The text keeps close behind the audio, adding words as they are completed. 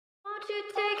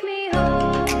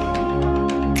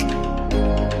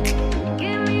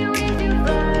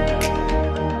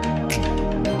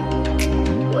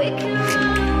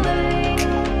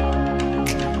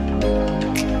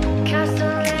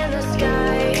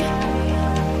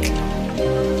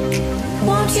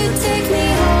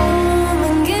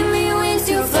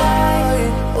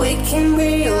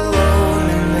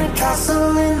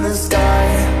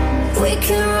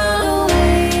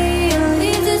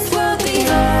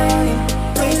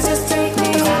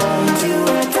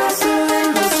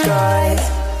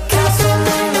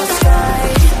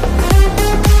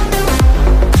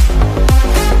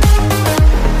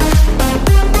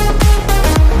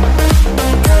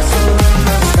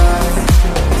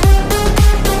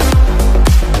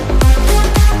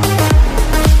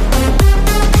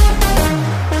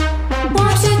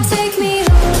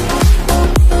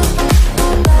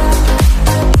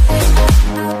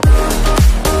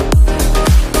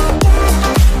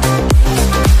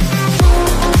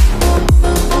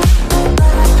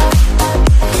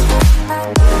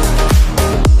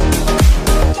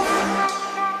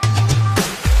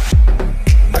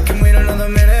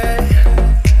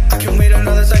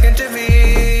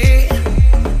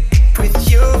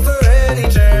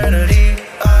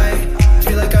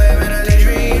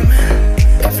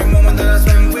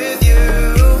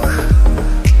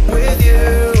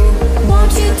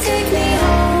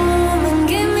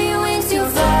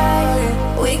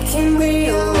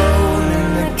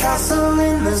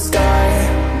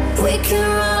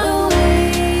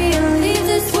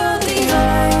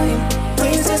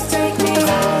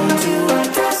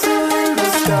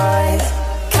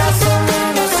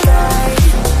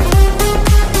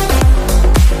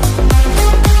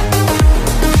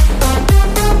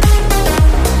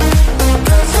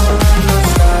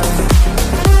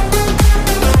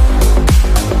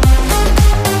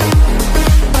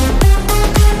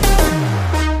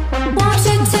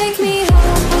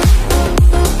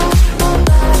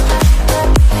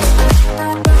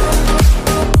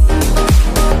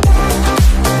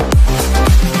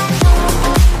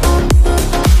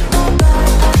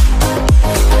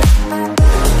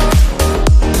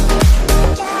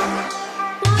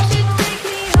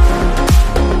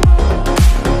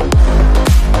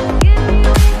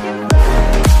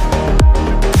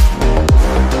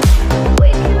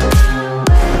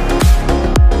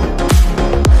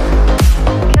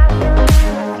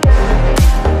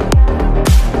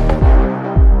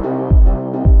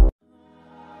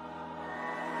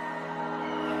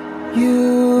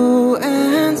You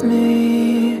and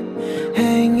me,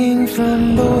 hanging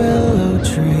from the willow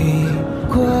tree,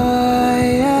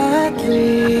 quietly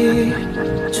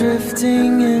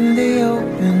drifting in the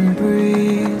open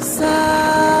breeze.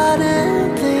 Suddenly,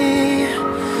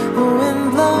 the wind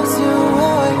blows you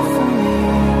away from me.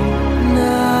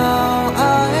 Now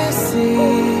I see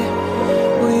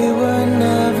we were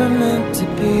never meant to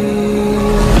be.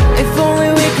 If only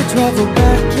we could travel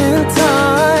back in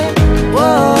time.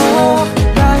 Whoa,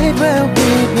 right where we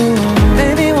belong.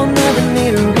 Maybe we'll never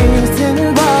need a reason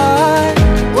why.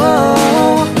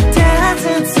 Whoa, dance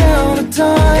until the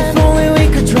dawn. If only we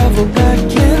could travel back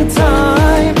in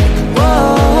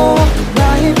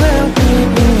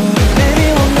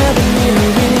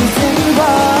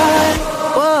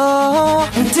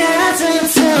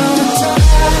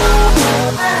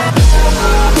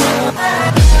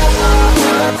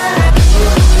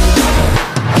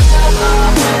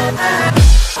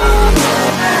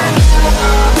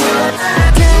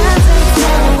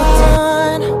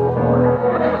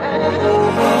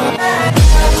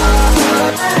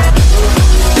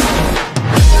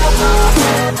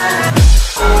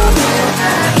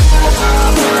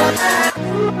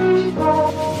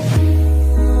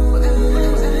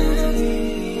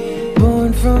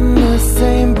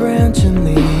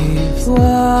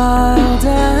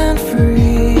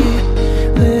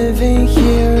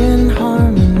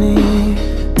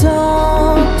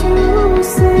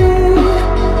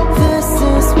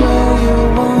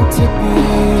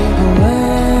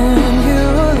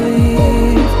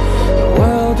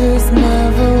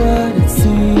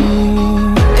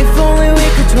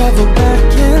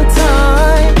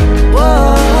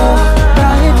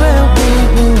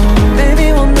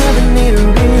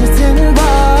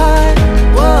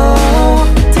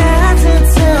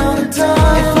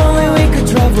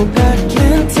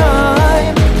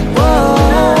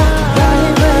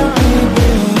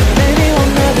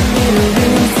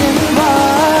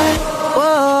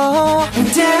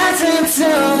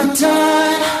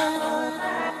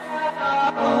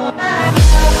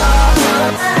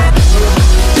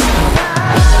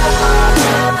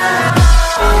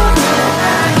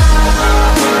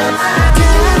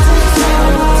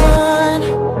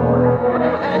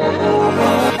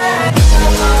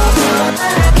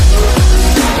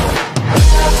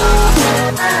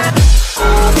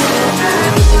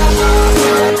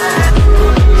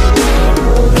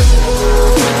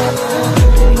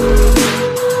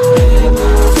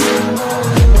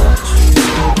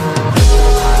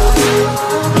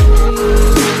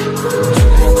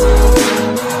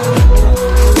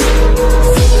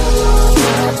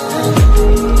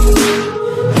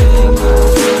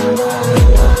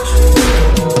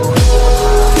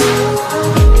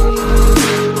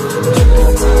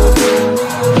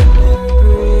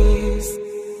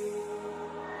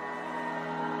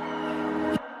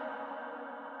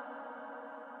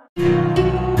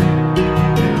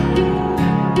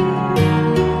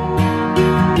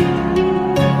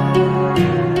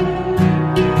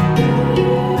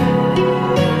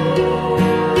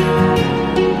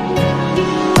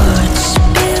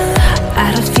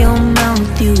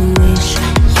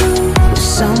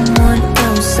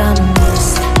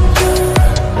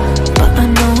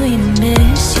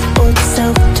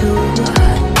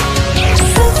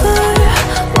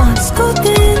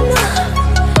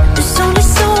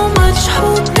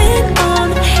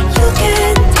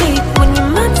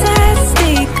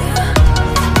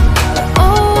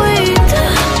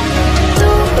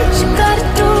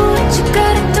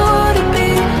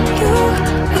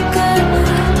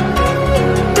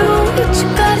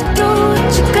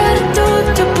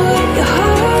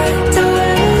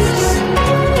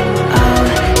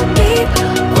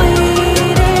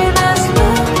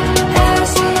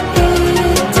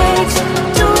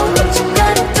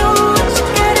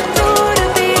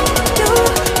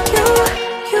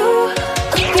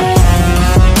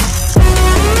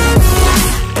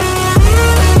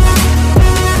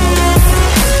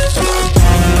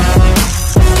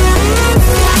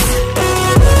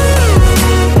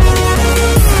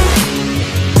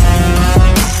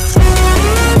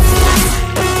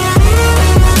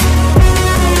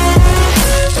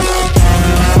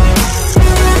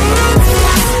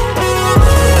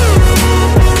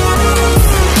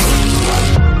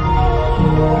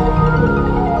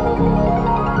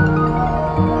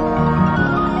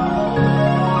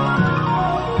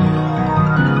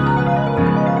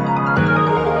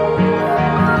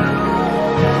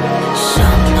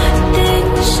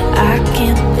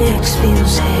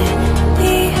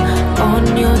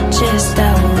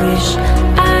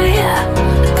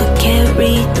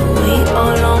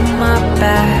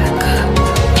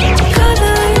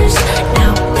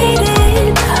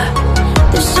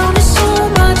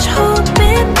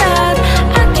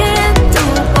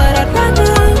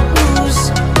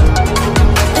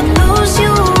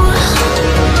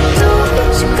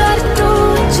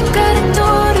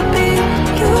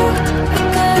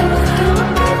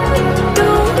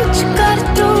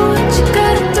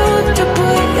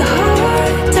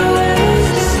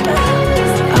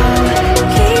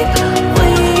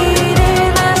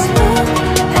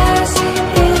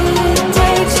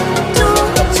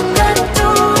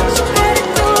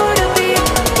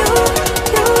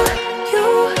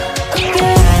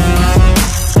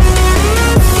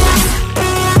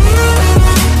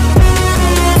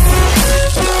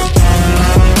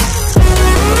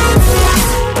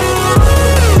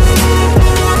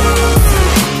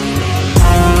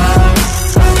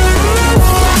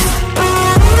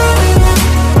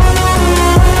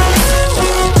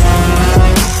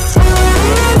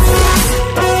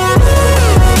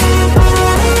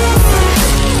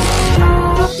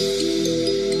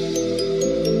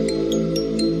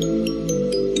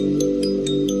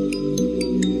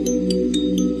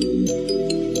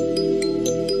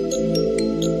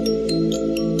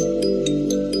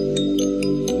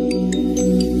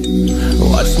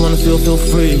wanna feel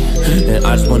free, and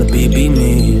I just wanna be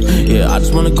me. Yeah, I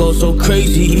just wanna go so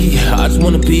crazy. I just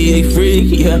wanna be a freak.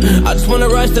 Yeah, I just wanna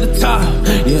rise to the top.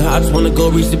 Yeah, I just wanna go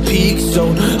reach the peak.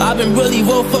 So I've been really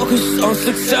well focused on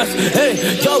success. Hey,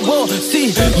 yo, will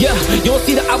see. Yeah, you won't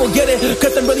see that I will get it,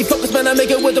 cause I'm really focused, man. I make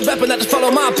it with the rap and I just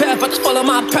follow my path. I just follow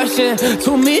my passion.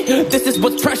 To me, this is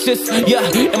what's precious. Yeah,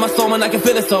 in my soul, man, I can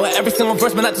feel it. So every single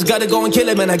verse, man, I just gotta go and kill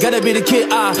it, man. I gotta be the kid.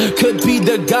 I could be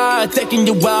the guy taking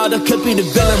you wild. I could be the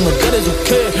villain, but good as a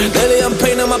kid. Lately I'm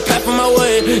painting my path on my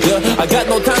way. Yeah, I got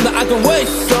no time that I can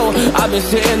waste, so I've been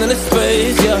sitting in the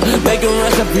space. Yeah, making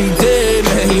runs every day,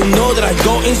 man. You know that I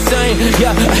go insane.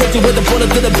 Yeah, I hit you with the bullet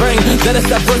to the brain. Let us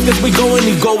stop first, cause we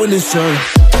going insane.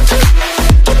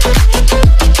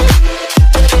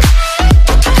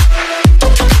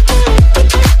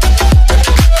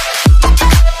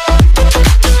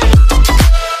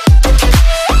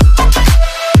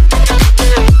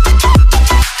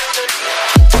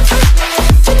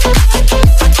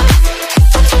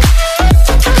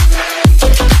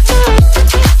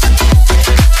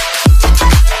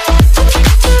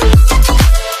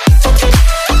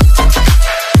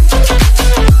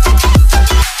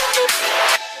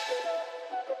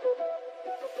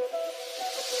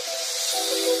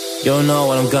 You don't know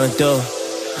what I'm gonna do.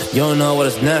 You don't know what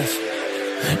is next.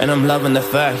 And I'm loving the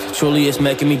fact, truly it's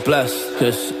making me blessed.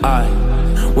 Cause I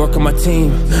work on my team,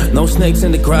 no snakes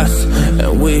in the grass.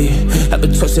 And we have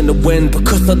been tossed in the wind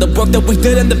because of the work that we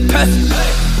did in the past.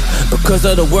 Because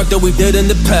of the work that we did in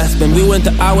the past. When we went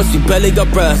to hours, we barely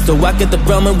got rest. So I get the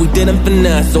realm and we didn't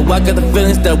finesse. So I got the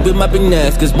feelings that we might be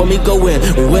next. Cause when we go in,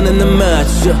 we win in the match.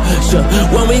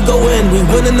 When we go in, we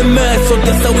win in the match. So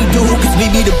that's how we do, cause we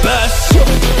be the best.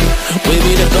 We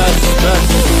be the best, best.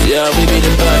 Yeah, we be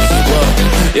the best. Whoa.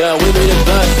 Yeah, we be the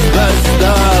best, best.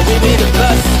 We be the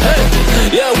best. Hey,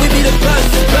 yeah, we be the best,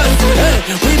 best. Hey,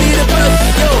 we be the best.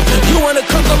 Yo, you wanna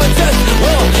come and test?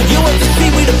 Whoa, you want to see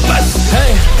we the best?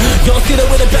 Hey, you don't see that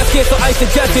we're the best kid, so I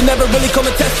suggest you never really come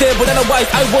and test it. But otherwise,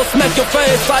 I will smack your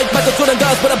face like Michael Jordan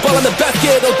does with a ball in the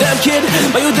basket. Oh damn kid,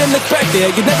 but you didn't expect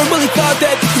it. You never really thought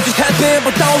that this could just happen.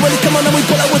 But now really come on and we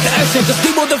pull out with the action. Cause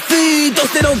people defeat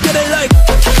those they don't get it like.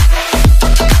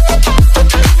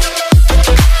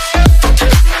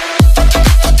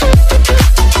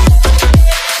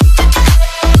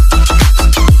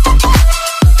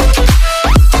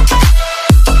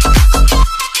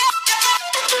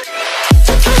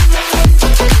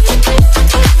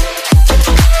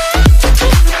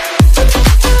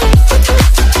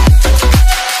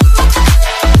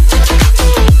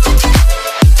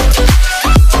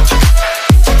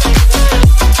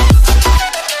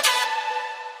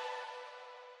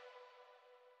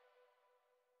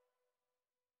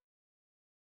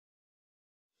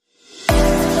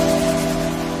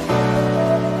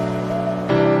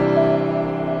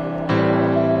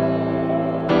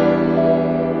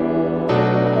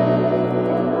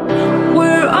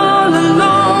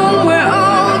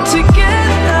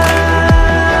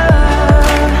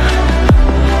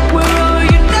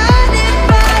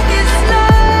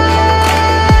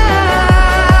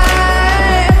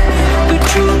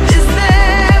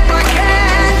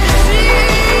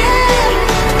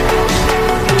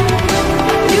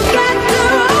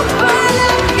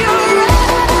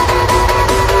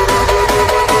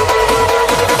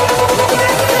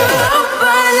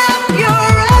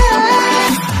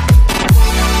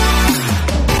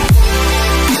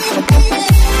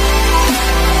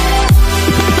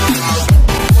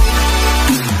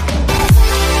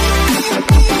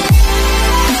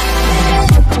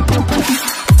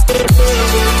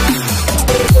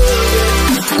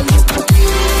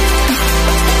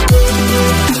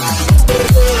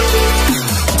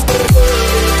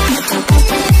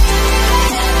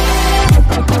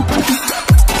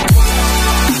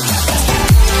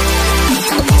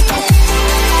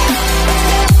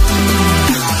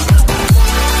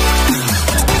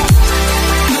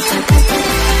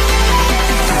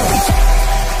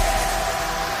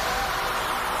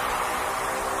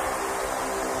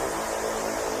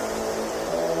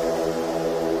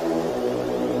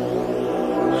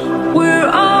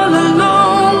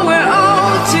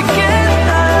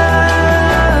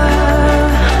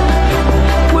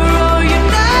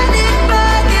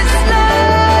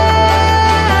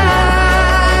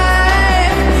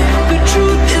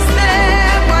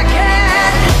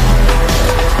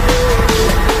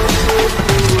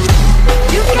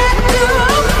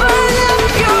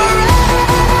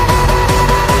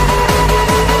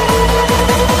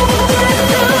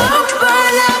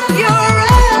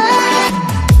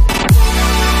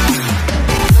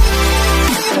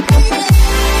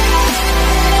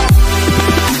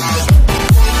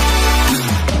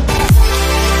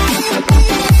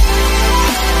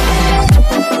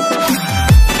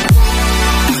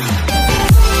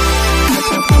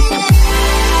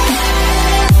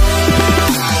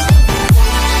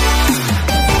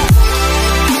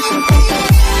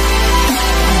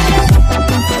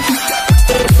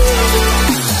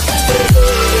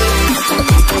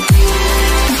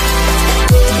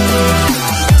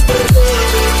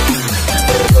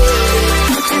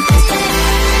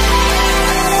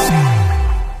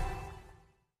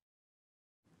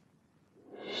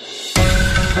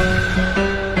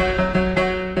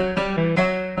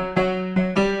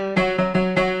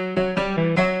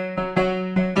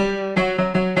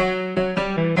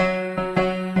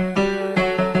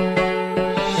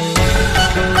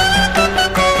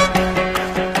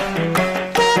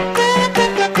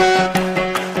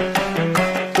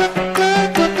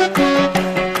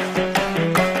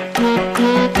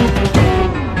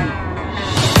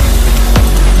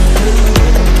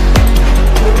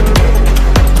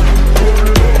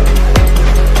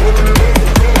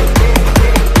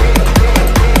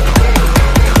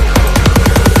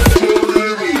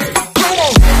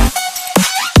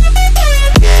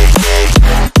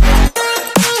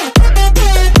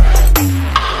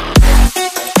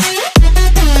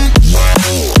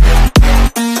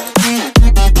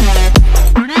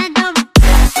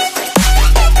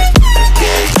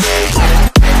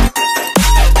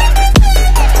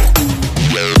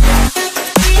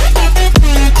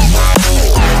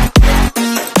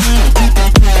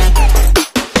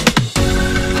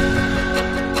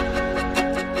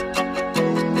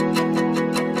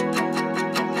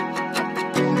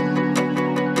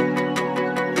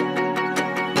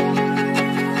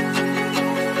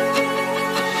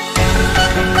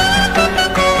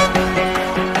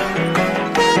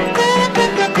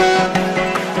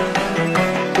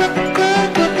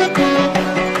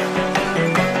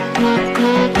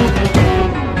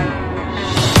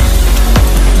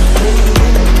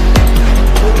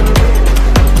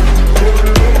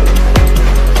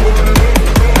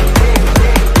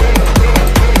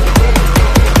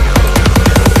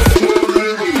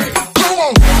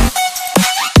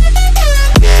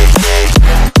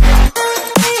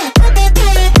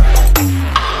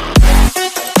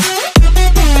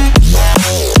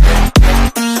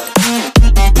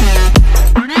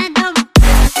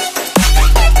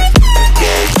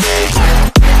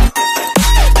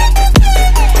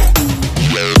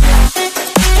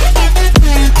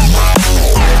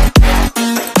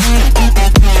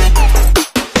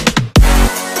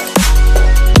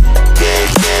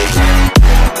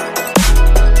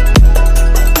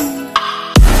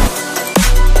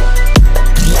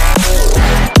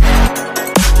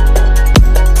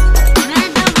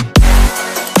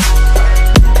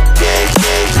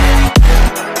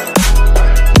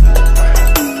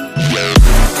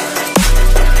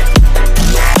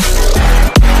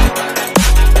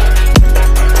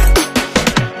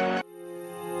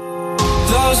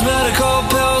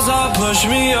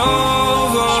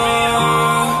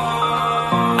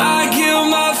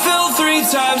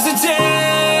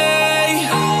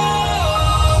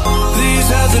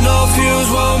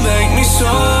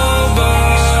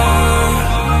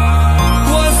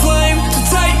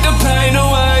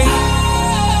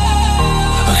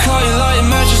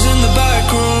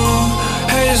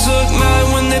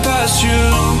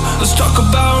 Let's talk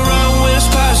about right when it's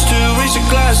past due. Raise a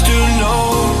glass to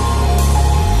know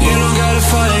you don't gotta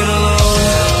fight alone.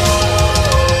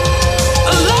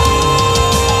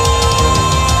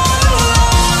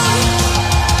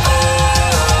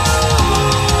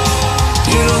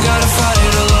 You don't gotta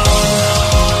fight alone.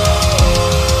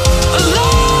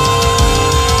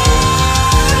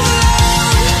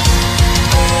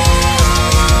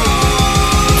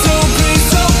 Don't be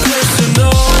so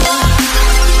personal.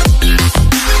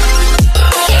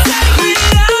 Take me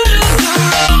out of the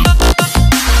road.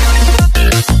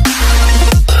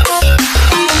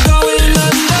 I'm going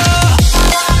under.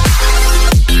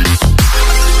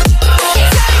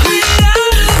 Take me out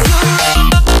of the road.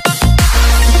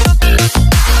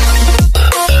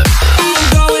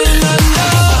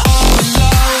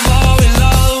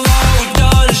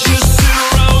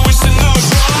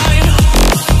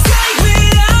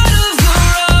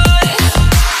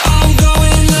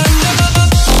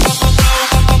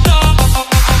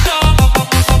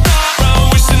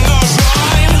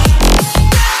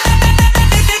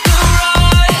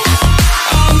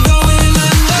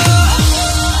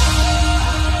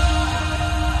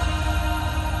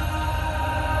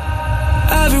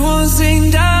 Everyone's seen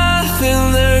death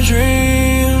in their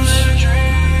dreams,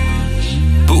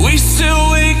 but we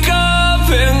still wake up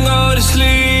and go to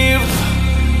sleep.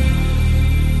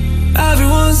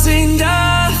 Everyone's seen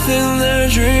death in their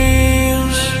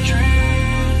dreams,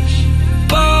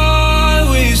 but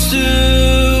we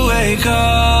still wake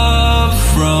up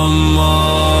from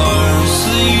our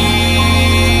sleep.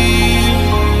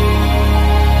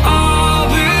 I'll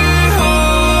be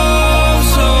home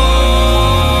soon.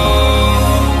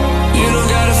 You don't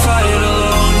gotta fight alone.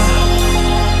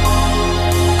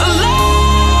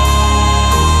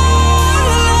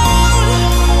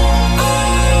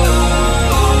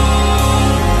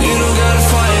 You don't gotta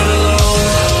fight alone.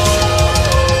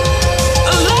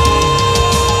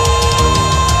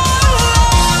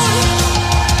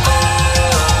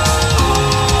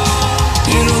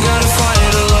 You don't gotta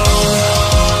fight alone.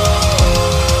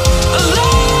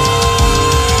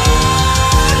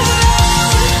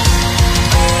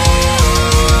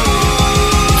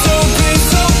 Don't be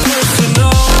so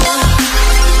personal.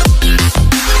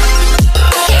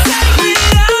 Take me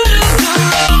out of the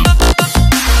road.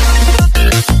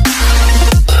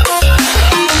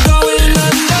 I'm going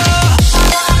under.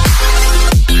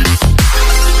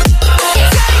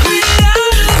 Take me out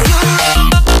of the road.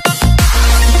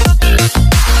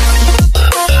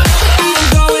 I'm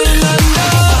going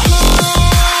under.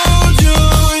 Who do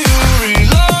you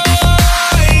rely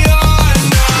on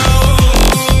now? I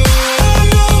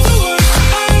know the worst.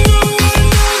 I know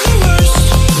the worst.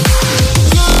 Who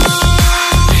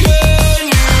can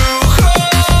you call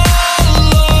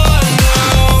on now?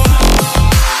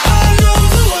 I know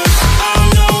the worst. I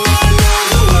know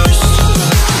the worst.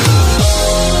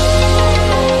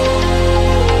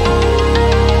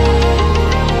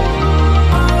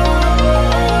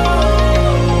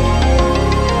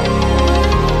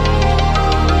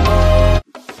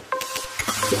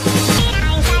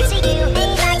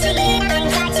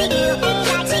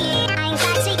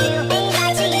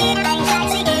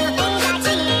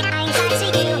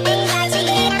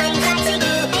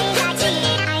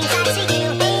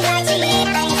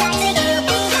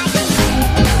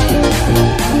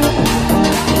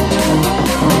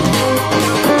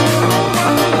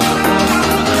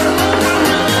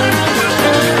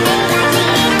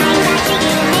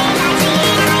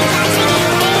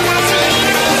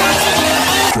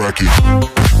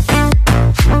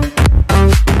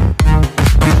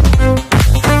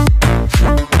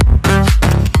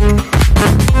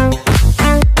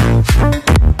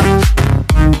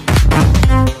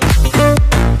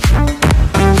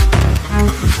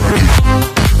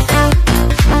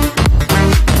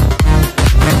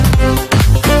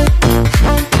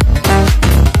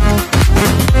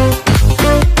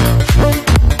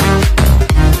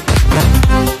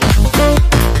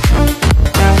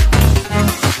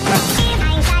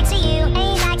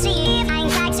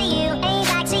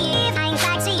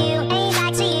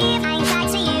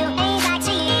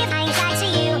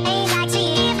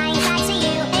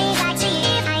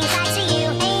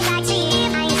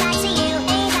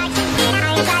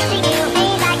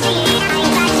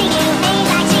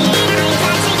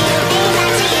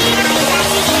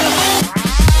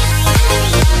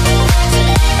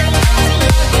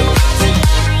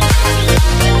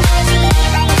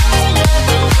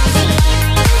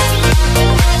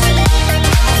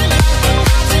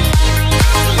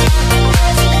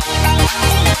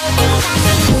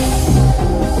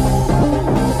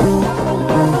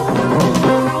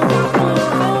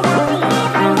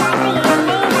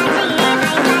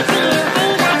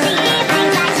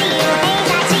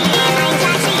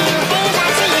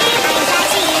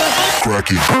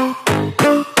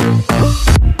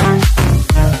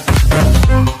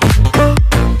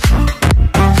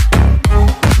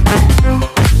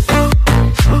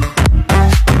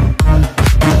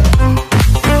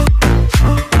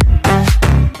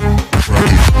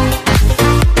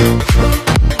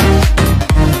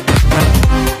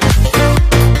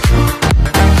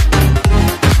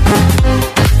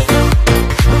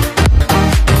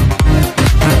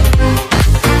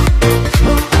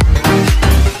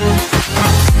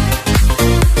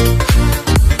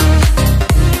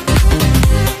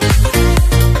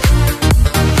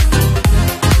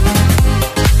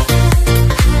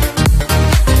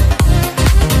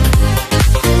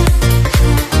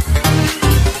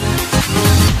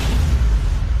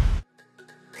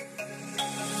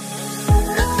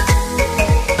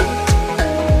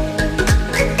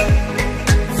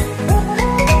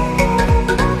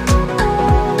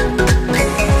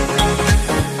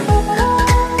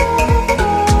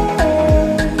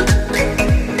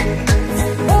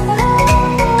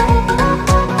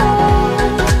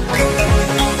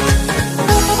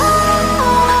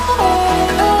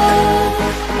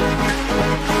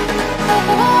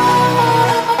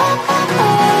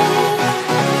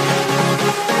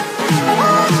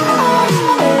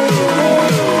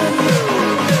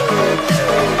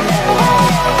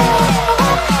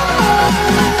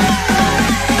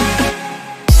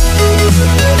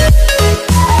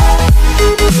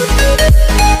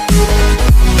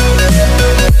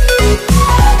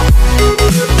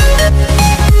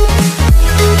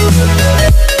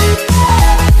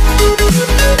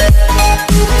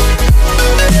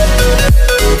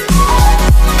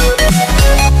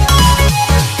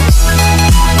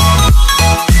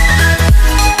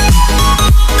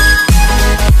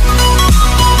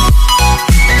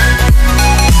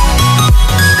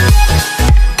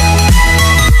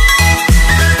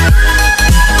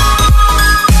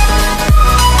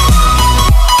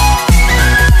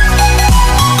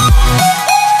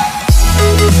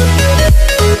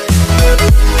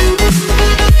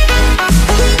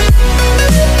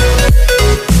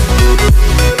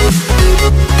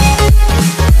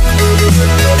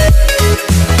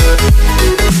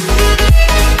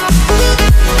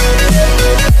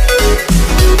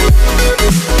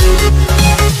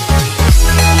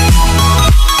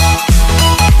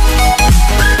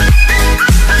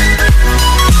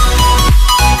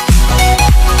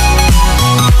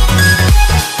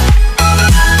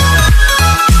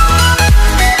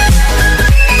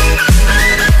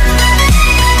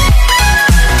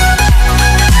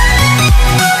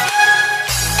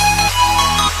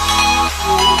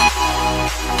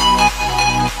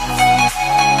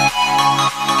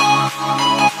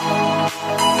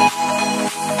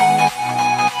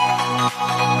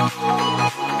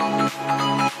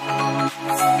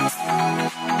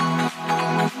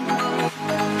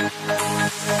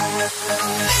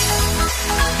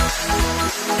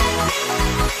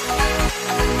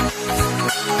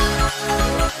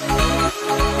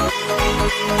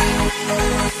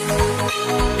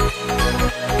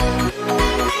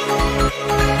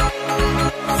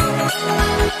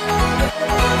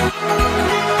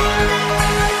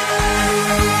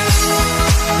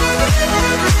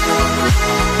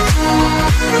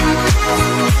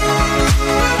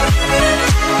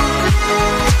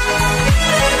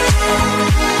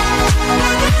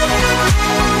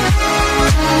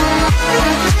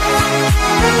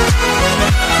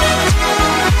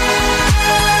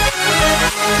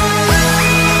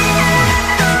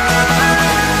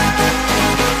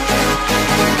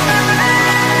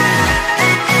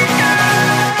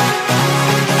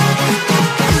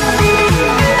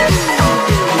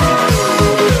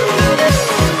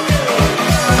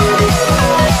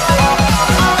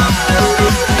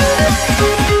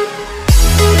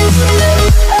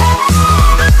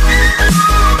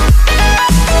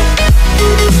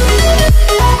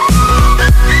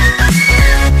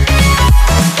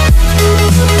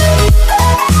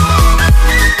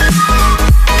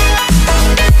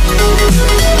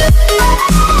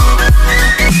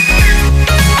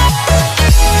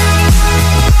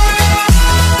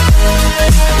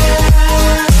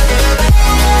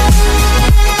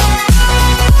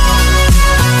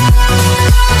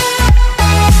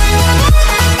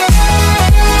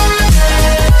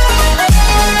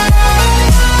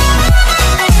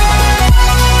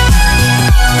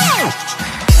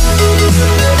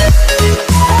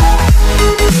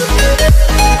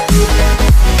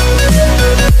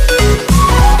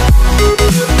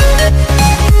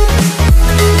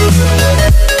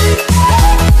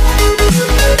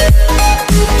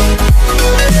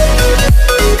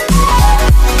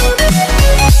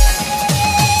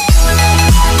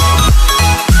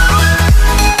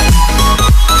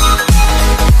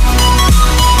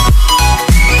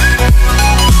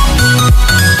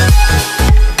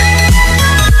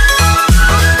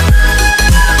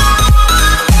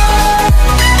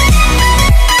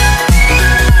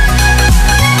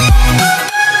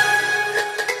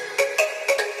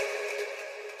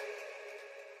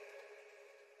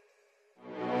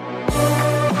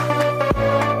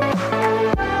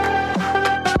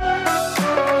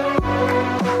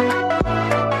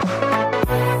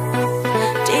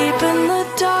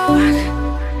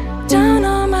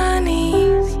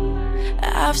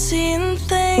 I've seen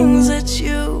things that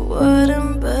you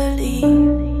wouldn't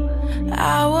believe.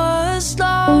 I was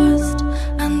lost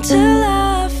until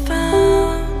I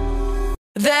found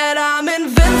that I'm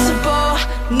invincible.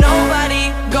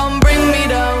 Nobody gon' bring me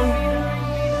down.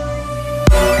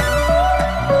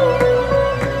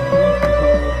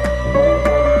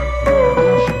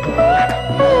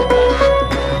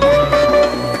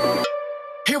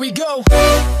 Here we go.